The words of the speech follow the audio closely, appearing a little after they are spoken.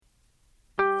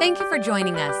Thank you for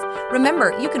joining us.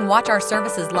 Remember, you can watch our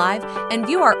services live and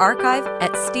view our archive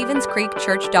at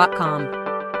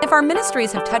StevensCreekChurch.com. If our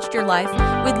ministries have touched your life,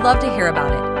 we'd love to hear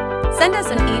about it. Send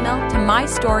us an email to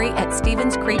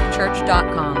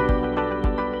mystory@StevensCreekChurch.com.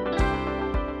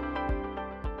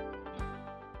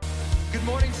 Good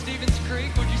morning, Stevens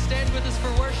Creek. Would you stand with us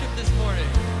for worship this morning?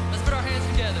 Let's put our hands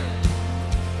together.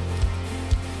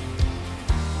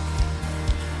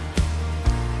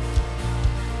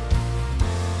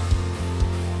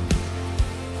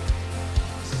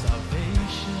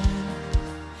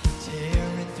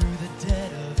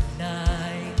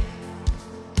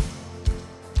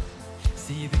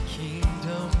 See the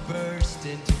kingdom burst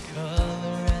into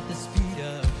color at the speed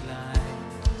of light.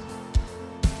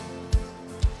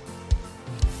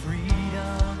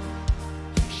 Freedom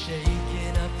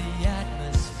shaking up the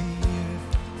atmosphere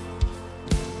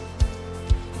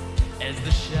as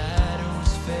the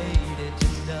shadows fade into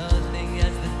nothing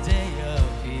as the day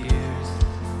appears.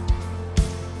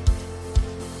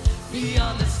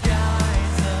 Beyond the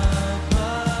skies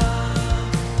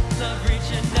above, love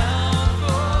reaching out.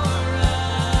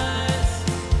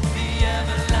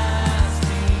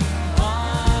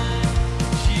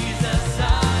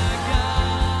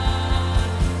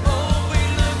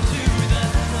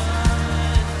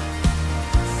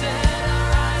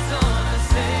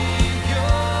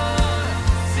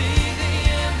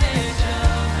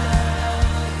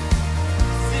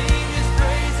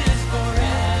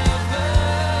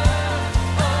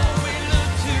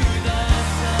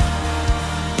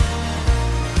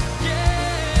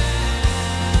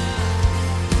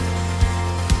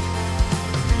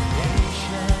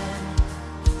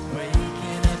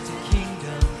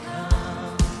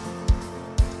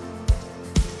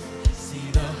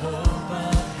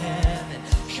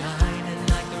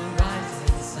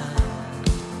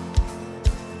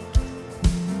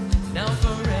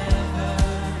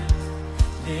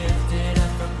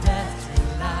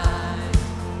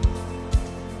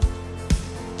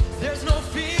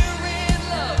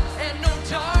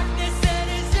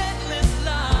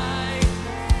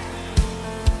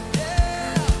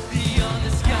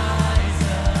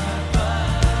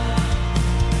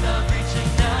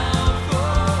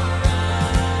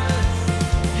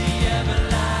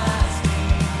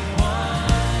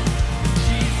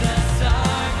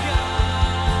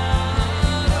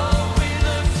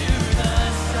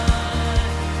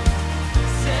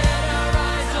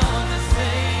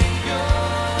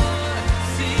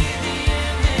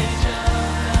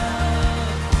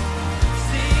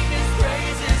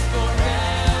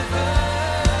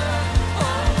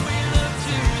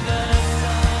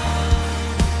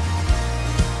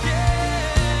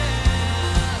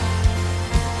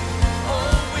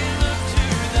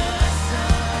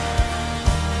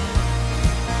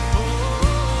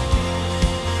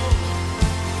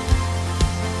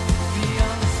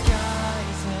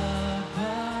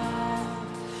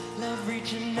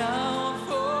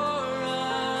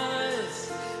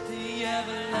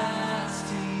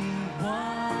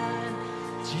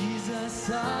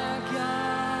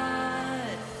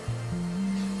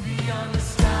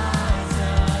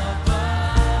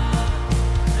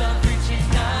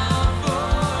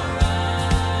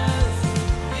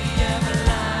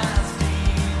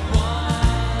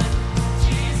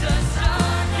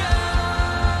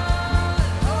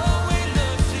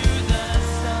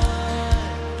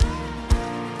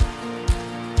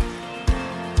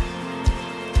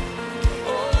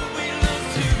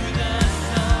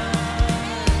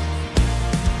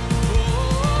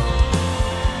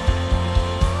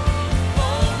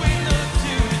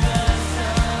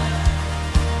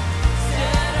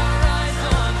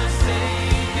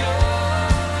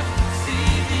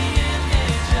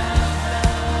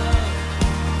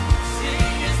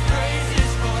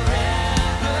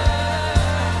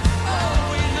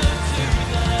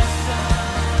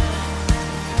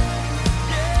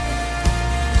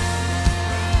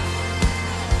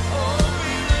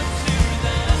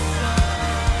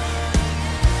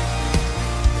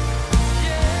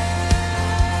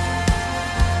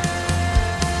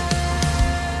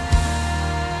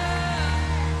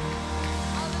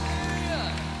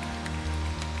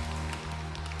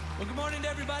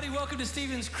 Welcome to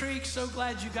Stevens Creek. So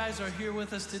glad you guys are here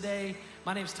with us today.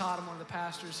 My name's Todd. I'm one of the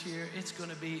pastors here. It's going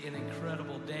to be an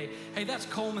incredible day. Hey, that's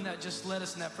Coleman that just led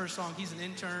us in that first song. He's an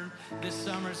intern this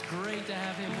summer. It's great to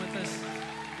have him with us.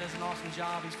 He does an awesome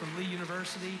job. He's from Lee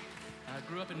University.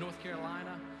 Grew up in North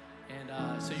Carolina. And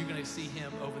so you're going to see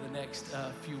him over the next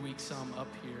few weeks, some up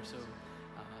here. So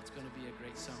it's going to be a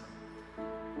great summer.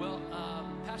 Well,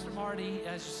 Pastor Marty,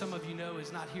 as some of you know,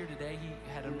 is not here today. He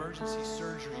had emergency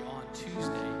surgery on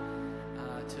Tuesday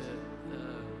to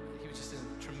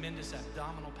tremendous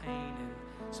abdominal pain, and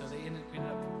so they ended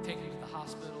up taking him to the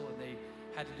hospital, and they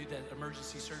had to do that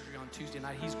emergency surgery on Tuesday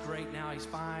night. He's great now. He's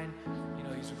fine. You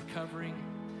know, he's recovering.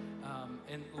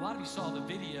 And a lot of you saw the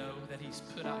video that he's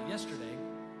put out yesterday.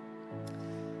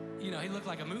 You know, he looked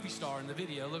like a movie star in the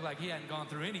video. Looked like he hadn't gone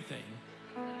through anything.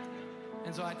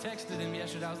 And so I texted him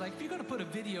yesterday. I was like, if you're going to put a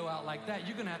video out like that,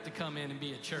 you're going to have to come in and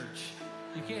be at church.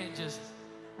 You can't just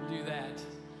do that.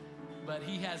 But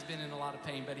he has been in a lot of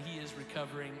pain, but he is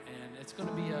recovering, and it's going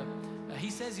to be he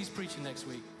says he's preaching next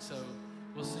week, so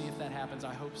we'll see if that happens.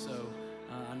 I hope so.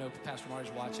 I know Pastor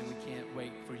Marty's watching. We can't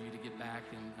wait for you to get back,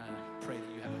 and pray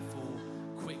that you have a full,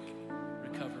 quick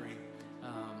recovery.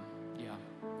 Yeah.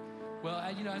 Well,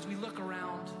 you know, as we look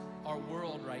around our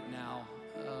world right now,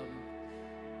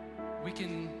 we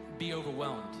can be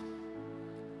overwhelmed.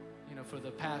 You know, for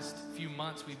the past few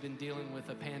months, we've been dealing with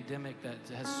a pandemic that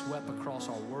has swept across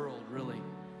our world, really.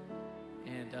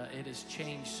 And it has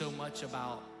changed so much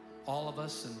about all of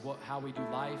us and how we do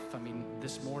life. I mean,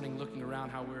 this morning, looking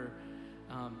around how we're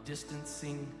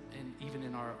distancing, and even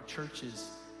in our churches,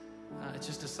 it's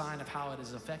just a sign of how it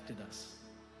has affected us.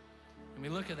 And we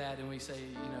look at that and we say,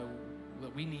 you know,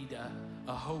 that we need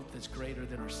a hope that's greater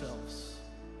than ourselves.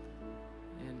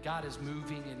 And God is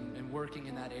moving and working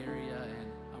in that area,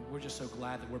 and we're just so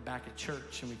glad that we're back at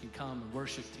church and we can come and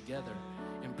worship together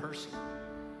in person.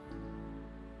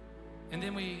 And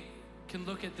then we can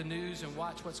look at the news and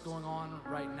watch what's going on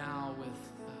right now with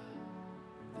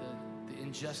the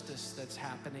injustice that's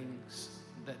happening,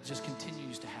 that just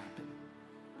continues to happen,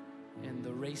 and the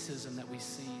racism that we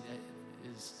see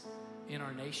that is in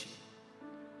our nation.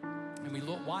 And we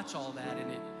watch all that,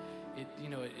 and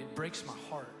it breaks my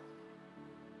heart.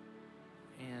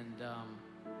 And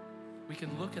we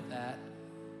can look at that,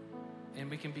 and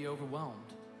we can be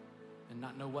overwhelmed and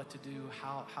not know what to do.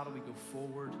 How do we go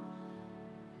forward?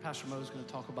 Pastor Mo is going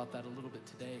to talk about that a little bit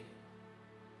today.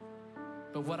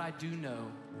 But what I do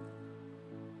know,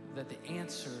 that the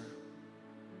answer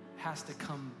has to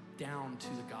come down to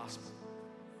the gospel.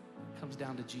 It comes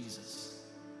down to Jesus.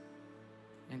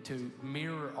 And to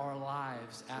mirror our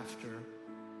lives after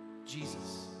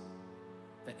Jesus.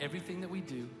 That everything that we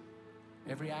do,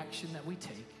 every action that we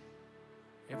take,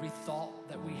 every thought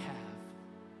that we have,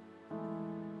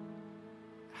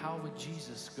 how would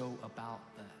Jesus go about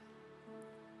that?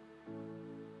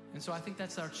 And so I think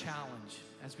that's our challenge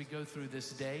as we go through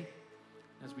this day,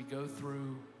 as we go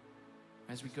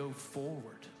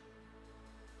forward.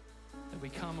 That we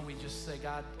come and we just say,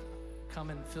 God, come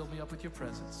and fill me up with your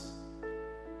presence.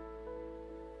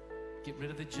 Get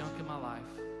rid of the junk in my life.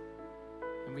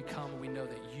 And we come and we know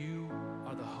that you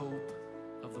are the hope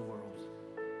of the world.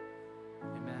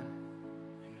 Amen.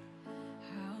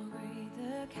 How great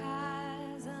the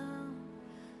chasm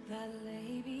that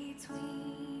lay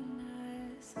between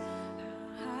us.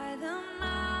 How high the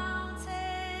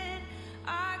mountain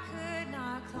I could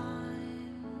not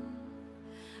climb.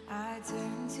 I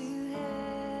turned to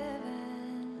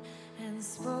heaven and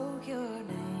spoke your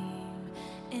name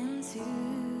into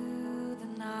the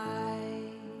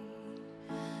night.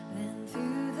 Then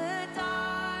through the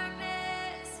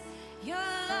darkness, your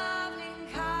loving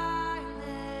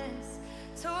kindness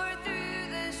tore through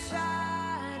the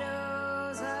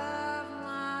shadows of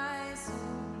my soul.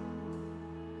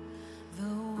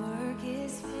 The work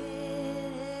is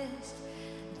finished,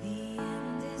 the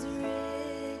end is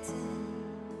written.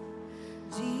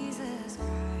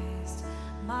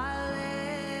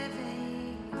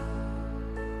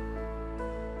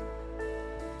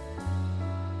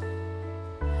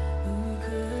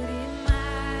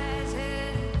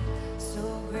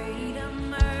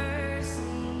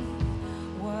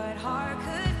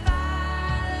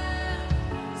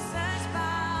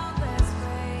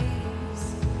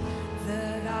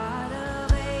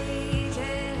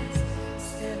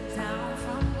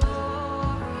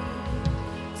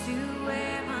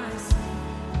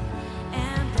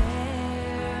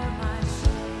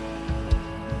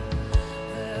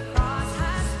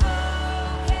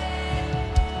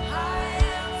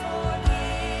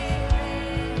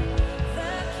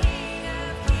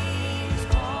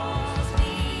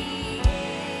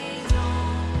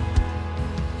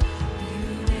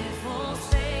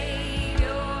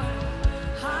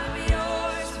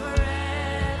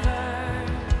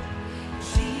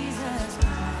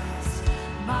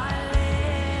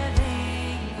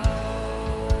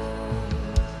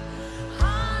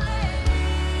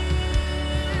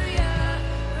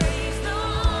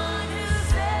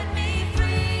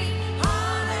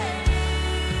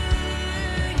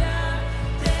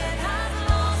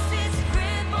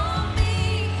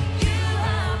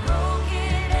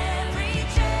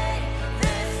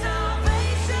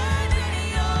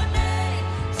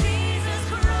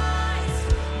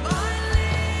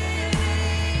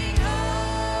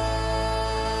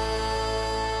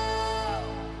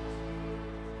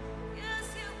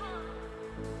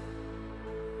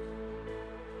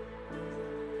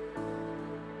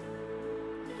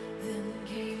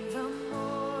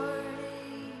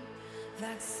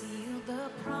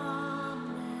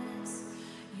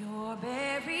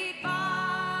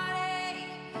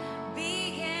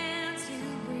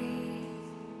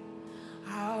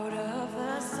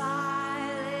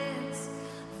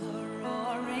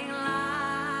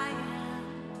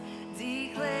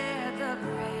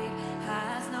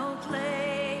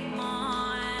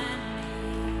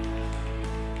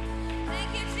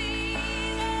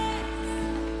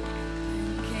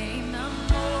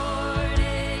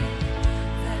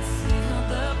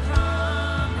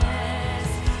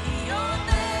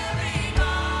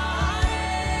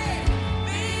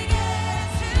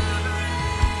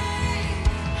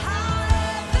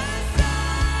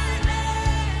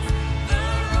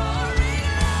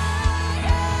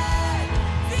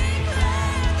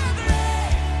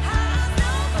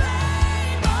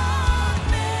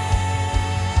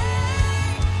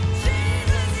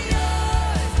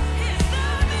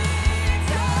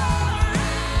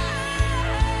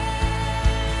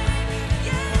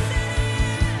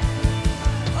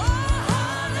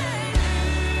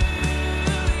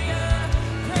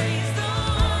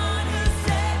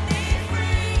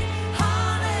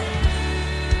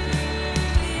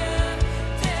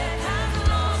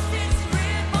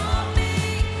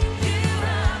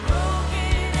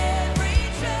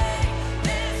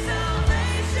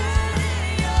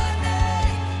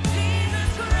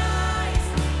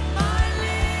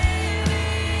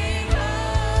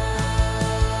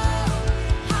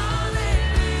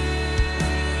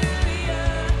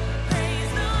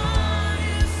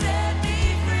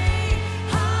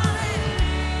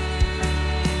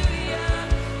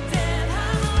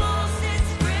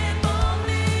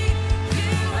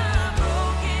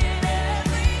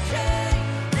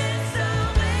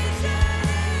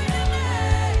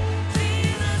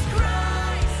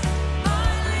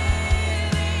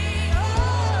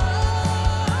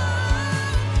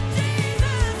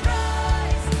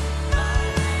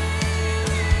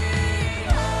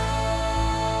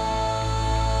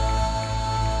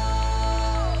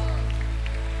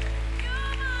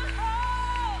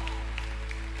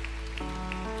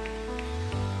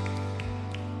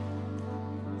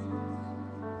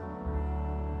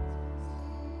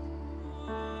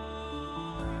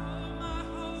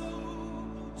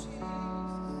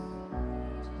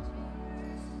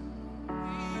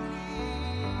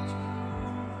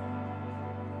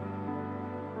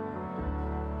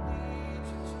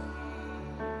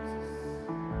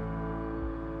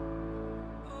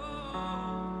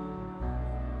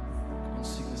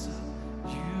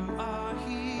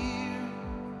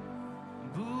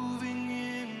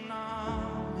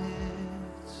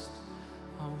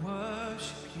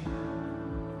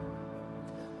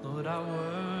 I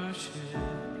worship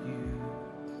you.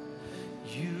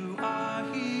 You are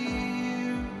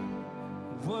here,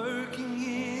 working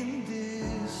in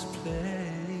this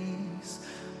place.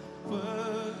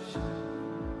 Worship,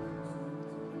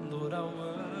 Lord, I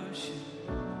worship.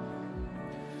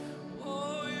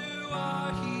 Oh, you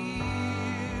are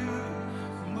here,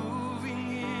 moving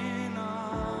in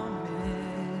our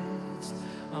midst.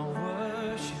 I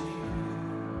worship you,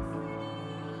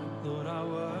 Lord, I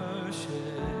worship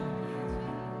you.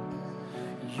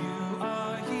 You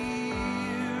are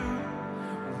here,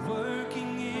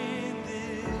 working in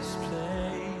this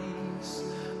place.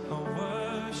 I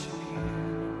worship you,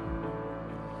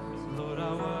 Lord, I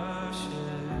worship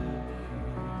you.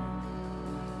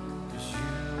 'Cause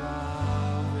you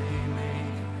are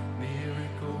waymaker,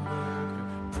 miracle worker,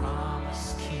 promise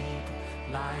keeper,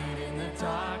 light in the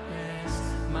darkness.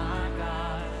 My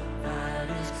God, that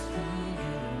is who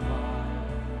you are.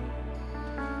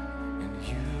 And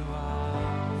you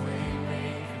are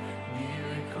waymaker,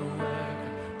 miracle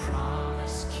worker,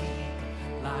 promise keeper,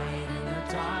 light in the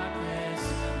darkness.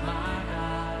 My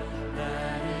God,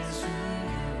 that is who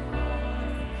you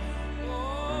are.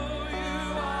 Oh, you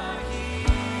are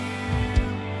here,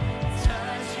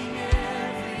 touching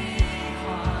every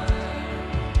heart.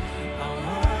 I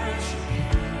worship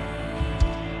you,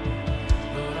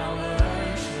 Lord, I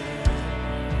worship you.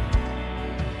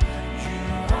 You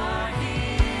are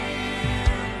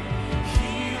here,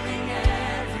 healing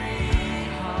every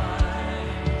heart.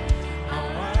 I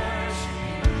worship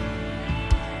you,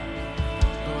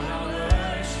 Lord, I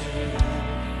worship you.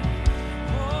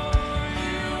 Oh,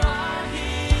 you are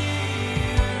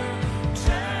here,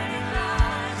 turning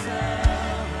lives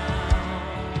around.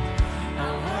 I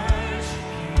worship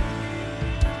you,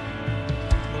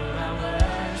 Lord, I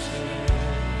worship you.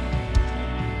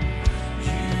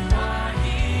 You are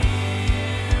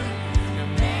here,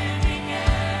 you're mending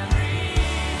every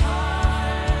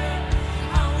heart.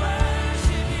 I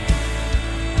worship you,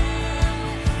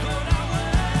 Lord, I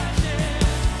worship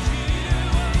you.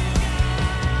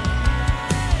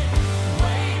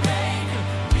 Waymaker,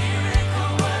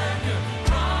 miracle worker,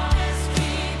 promise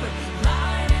keeper,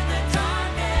 light in the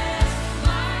darkness.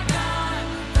 My God,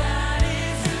 that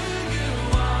is who you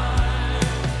are.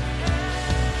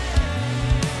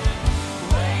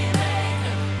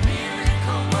 Waymaker,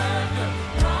 miracle worker,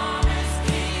 promise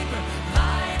keeper,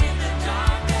 light in the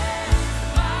darkness.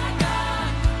 My God,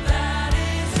 that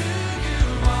is who you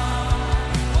are.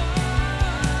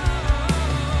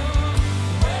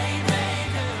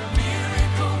 Waymaker,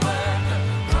 miracle worker,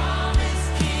 promise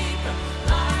keeper,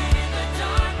 light in the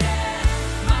darkness.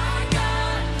 My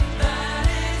God, that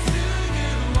is who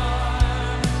you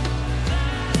are.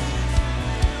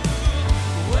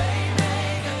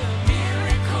 Waymaker,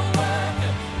 miracle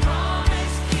worker,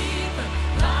 promise keeper,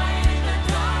 light in the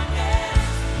darkness.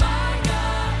 My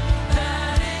God,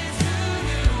 that is who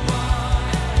you are.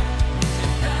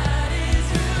 That is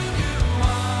who you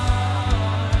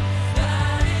are.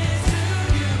 That is who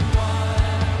you are.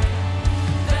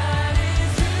 That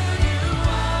is who you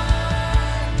are.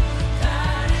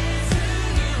 That is who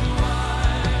you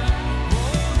are.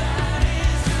 Oh, that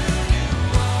is who you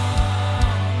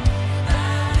are.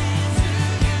 That is who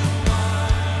you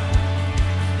are.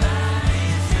 That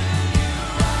is who you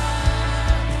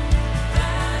are.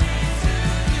 That is who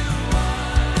you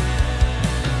are.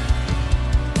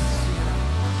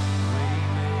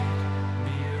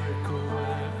 Miracle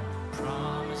worker,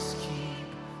 promise keep,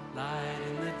 light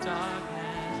in the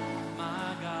darkness. My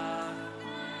God,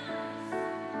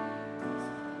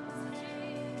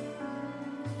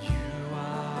 you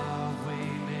are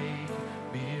waymaker,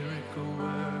 miracle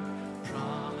worker,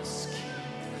 promise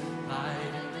keep,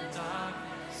 light in the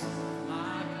darkness.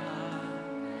 My God.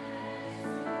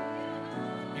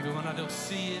 Even when I don't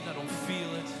see it, I don't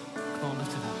feel it. Come on,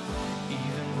 lift it up.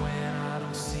 Even when I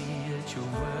don't see it,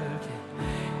 you're working.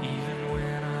 Even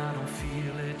when I don't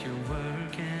feel it, you're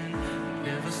working.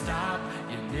 Never stop,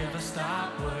 you never stop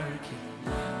working.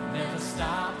 Never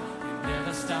stop, you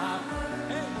never stop.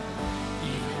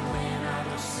 Even when I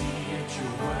don't see it,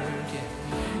 you're working.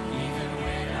 Even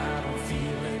when I don't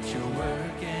feel it, you're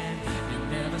working. You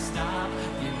never stop,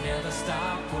 you never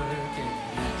stop working.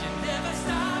 You never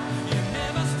stop, you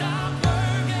never stop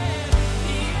working.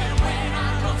 Even when I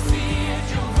don't see it,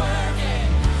 you're working.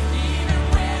 Even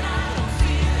when I don't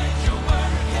feel it, you're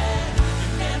working. You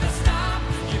never stop,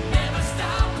 you never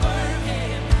stop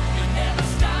working. You never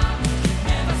stop, you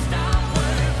never stop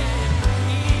working.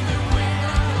 Even when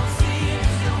I don't see it,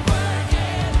 you're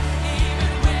working.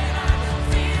 Even when I don't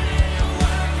feel it, you're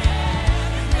working.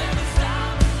 You never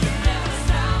stop, you never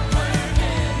stop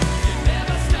working. You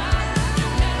never stop.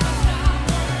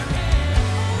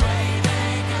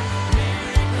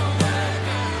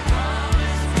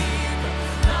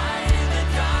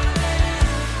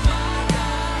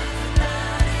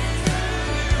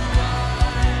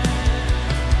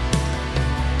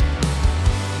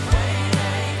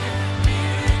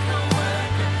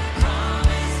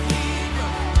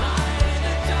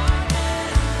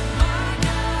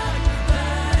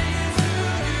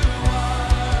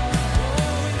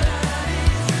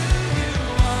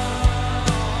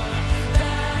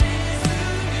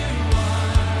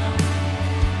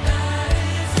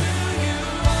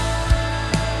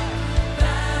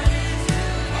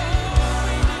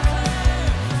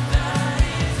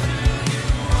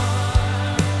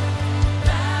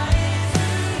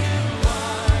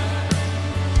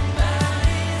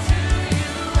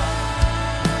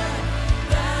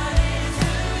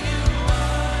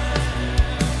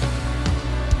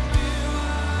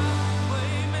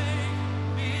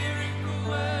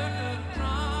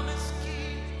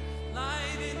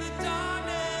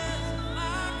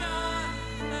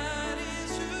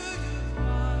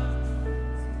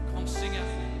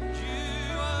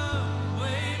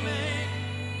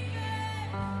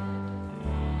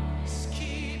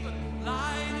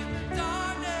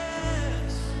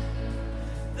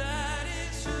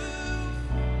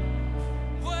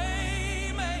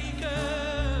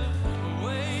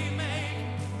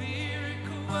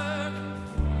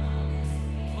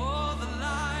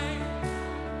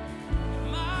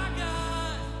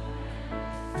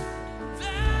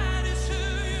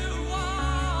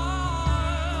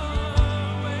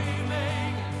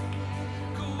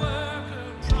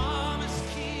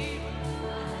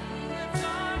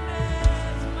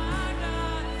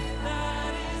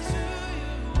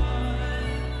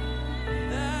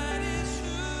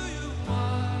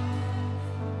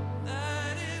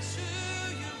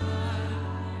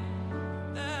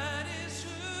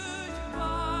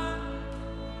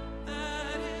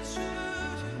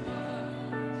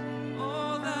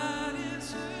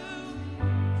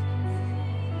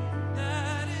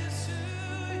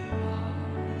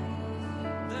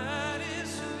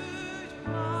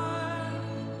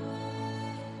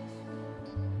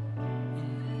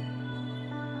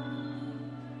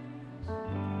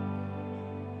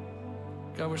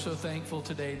 God, we're so thankful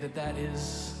today that that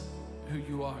is who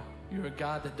you are. You're a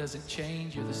God that doesn't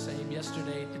change. You're the same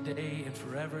yesterday, today, and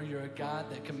forever. You're a God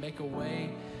that can make a way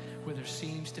where there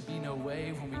seems to be no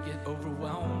way, when we get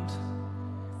overwhelmed.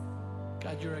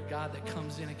 God, you're a God that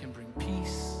comes in and can bring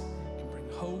peace, can bring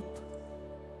hope.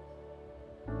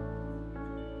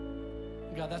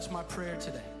 God, that's my prayer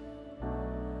today.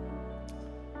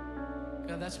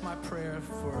 God, that's my prayer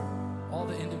for all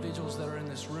the individuals that are in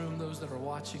this room, those that are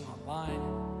watching online.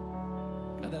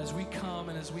 God, that as we come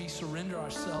and as we surrender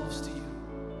ourselves to you,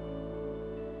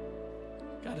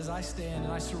 God, as I stand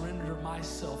and I surrender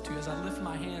myself to you, as I lift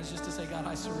my hands just to say, God,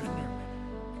 I surrender.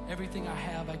 Everything I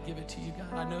have, I give it to you,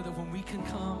 God. I know that when we can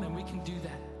come and we can do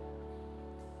that,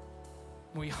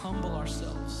 when we humble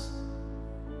ourselves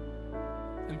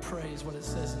and praise what it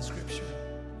says in Scripture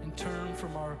and turn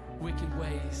from our wicked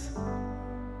ways,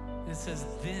 it says,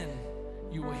 then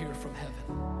you will hear from heaven.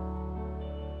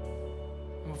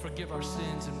 And will forgive our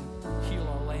sins and heal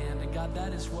our land. And God,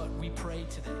 that is what we pray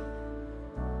today.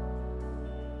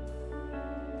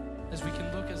 As we can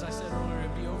look, as I said earlier,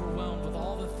 and be overwhelmed with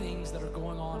all the things that are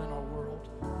going on in our world.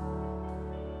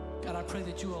 God, I pray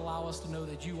that you allow us to know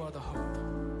that you are the hope,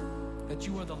 that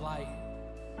you are the light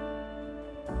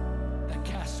that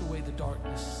casts away the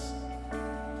darkness.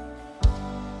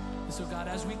 And so, God,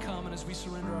 as we come and as we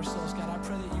surrender ourselves, God, I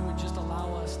pray that you would just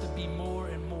allow us to be more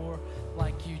and more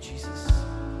like you, Jesus.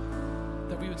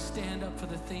 That we would stand up for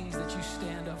the things that you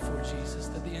stand up for, Jesus.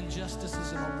 That the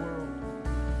injustices in our world,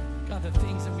 God, the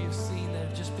things that we have seen that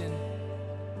have just been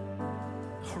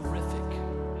horrific.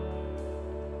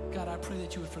 God, I pray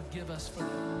that you would forgive us for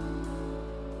that.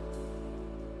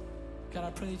 God,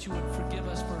 I pray that you would forgive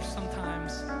us for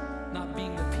sometimes not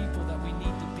being the people that we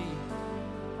need to be.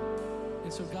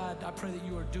 And so, God, I pray that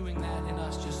you are doing that in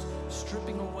us, just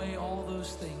stripping away all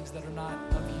those things that are not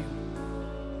of you.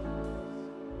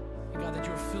 And God, that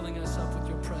you're filling us up with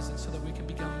your presence so that we can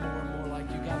become more and more like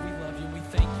you. God, we love you. We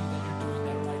thank you that you're doing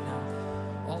that right now.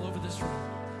 All over this room,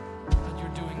 God,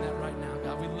 you're doing that right now.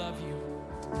 God, we love you.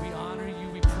 We honor you.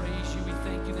 We praise you. We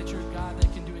thank you that you're a God that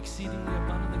can do exceedingly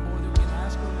abundantly more than we can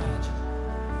ask or imagine.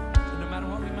 And no matter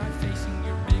what we might be facing,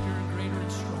 you're bigger and greater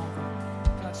and stronger.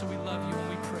 God, so we love you and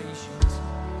we praise you.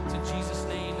 It's in Jesus'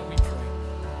 name that we pray.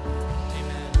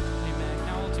 Amen. Amen.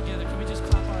 Now all together, can we just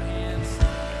clap our hands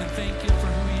and thank him for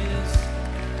who he is?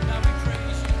 God, we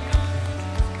praise you. We honor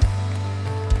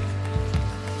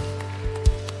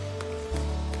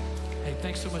you. Hey,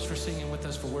 thanks so much for singing with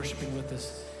us, for worshiping with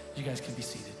us. You guys can be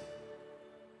seated.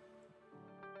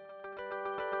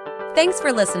 Thanks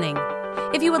for listening.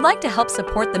 If you would like to help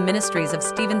support the ministries of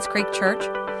Stevens Creek Church,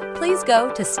 please go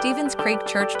to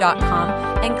StevensCreekChurch.com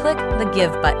and click the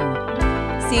Give button.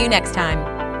 See you next time.